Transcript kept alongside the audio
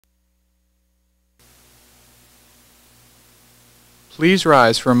Please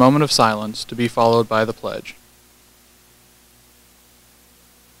rise for a moment of silence to be followed by the pledge.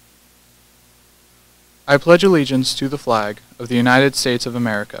 I pledge allegiance to the flag of the United States of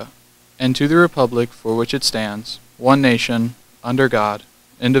America and to the republic for which it stands, one nation, under God,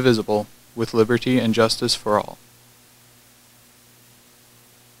 indivisible, with liberty and justice for all.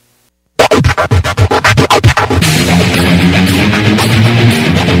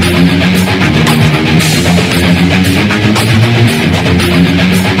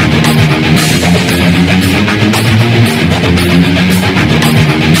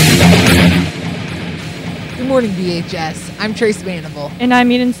 Good morning, BHS. I'm Trace Vanable. And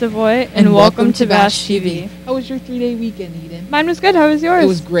I'm Eden Savoy, and welcome to Bash TV. How was your 3-day weekend, Eden? Mine was good. How was yours? It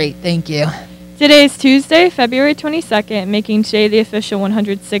was great, thank you. Today is Tuesday, February 22nd, making today the official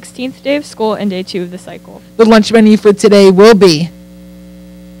 116th day of school and day 2 of the cycle. The lunch menu for today will be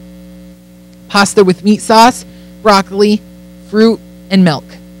pasta with meat sauce, broccoli, fruit, and milk.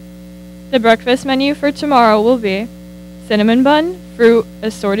 The breakfast menu for tomorrow will be cinnamon bun, fruit,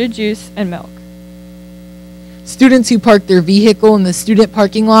 assorted juice, and milk. Students who park their vehicle in the student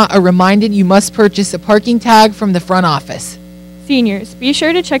parking lot are reminded you must purchase a parking tag from the front office. Seniors, be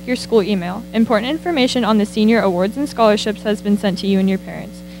sure to check your school email. Important information on the senior awards and scholarships has been sent to you and your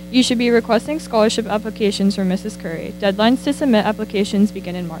parents. You should be requesting scholarship applications from Mrs. Curry. Deadlines to submit applications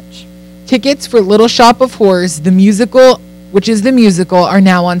begin in March. Tickets for Little Shop of Horrors, the musical, which is the musical, are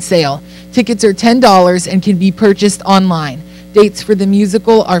now on sale. Tickets are $10 and can be purchased online. Dates for the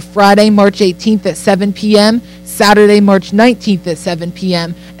musical are Friday, March 18th at 7 p.m., Saturday, March 19th at 7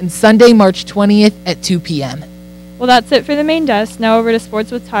 p.m., and Sunday, March 20th at 2 p.m. Well, that's it for the main desk. Now over to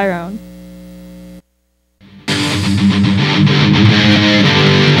sports with Tyrone.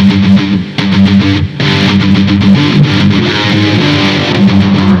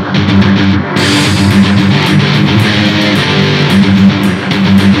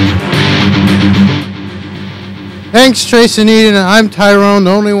 Thanks, Trace and Eden. I'm Tyrone,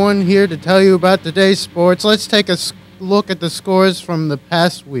 the only one here to tell you about today's sports. Let's take a look at the scores from the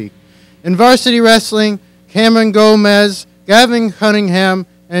past week. In varsity wrestling, Cameron Gomez, Gavin Cunningham,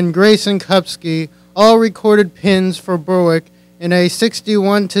 and Grayson Kupski all recorded pins for Berwick in a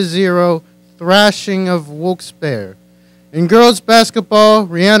 61-0 thrashing of Wilkes-Barre. In girls basketball,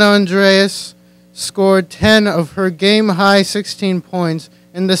 Rihanna Andreas scored 10 of her game-high 16 points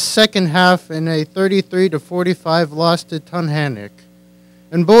in the second half in a 33-45 loss to Tunhannock.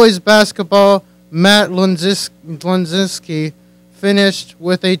 In boys basketball, Matt Lunzinski finished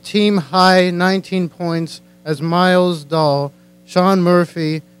with a team-high 19 points as Miles Dahl, Sean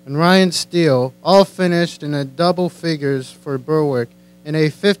Murphy, and Ryan Steele all finished in a double figures for Berwick in a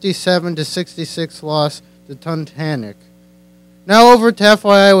 57-66 loss to Tunhannock. Now over to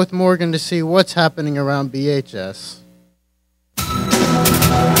FYI with Morgan to see what's happening around BHS.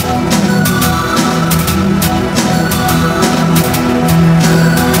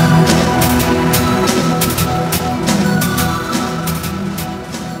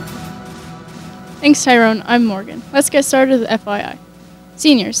 Thanks, Tyrone. I'm Morgan. Let's get started with FYI.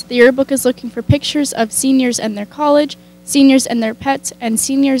 Seniors. The yearbook is looking for pictures of seniors and their college, seniors and their pets, and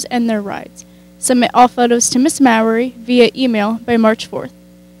seniors and their rides. Submit all photos to Miss Mallory via email by March 4th.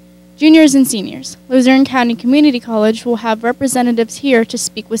 Juniors and seniors. Luzerne County Community College will have representatives here to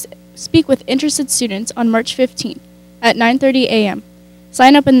speak with interested students on March 15th at 9:30 a.m.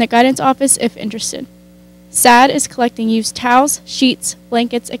 Sign up in the guidance office if interested. SAD is collecting used towels, sheets,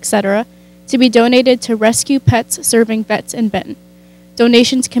 blankets, etc., to be donated to Rescue Pets Serving Vets in Benton.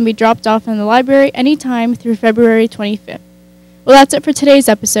 Donations can be dropped off in the library anytime through February 25th. Well, that's it for today's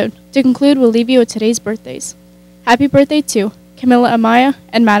episode. To conclude, we'll leave you with today's birthdays. Happy birthday to Camilla Amaya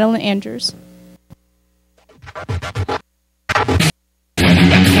and Madeline Andrews.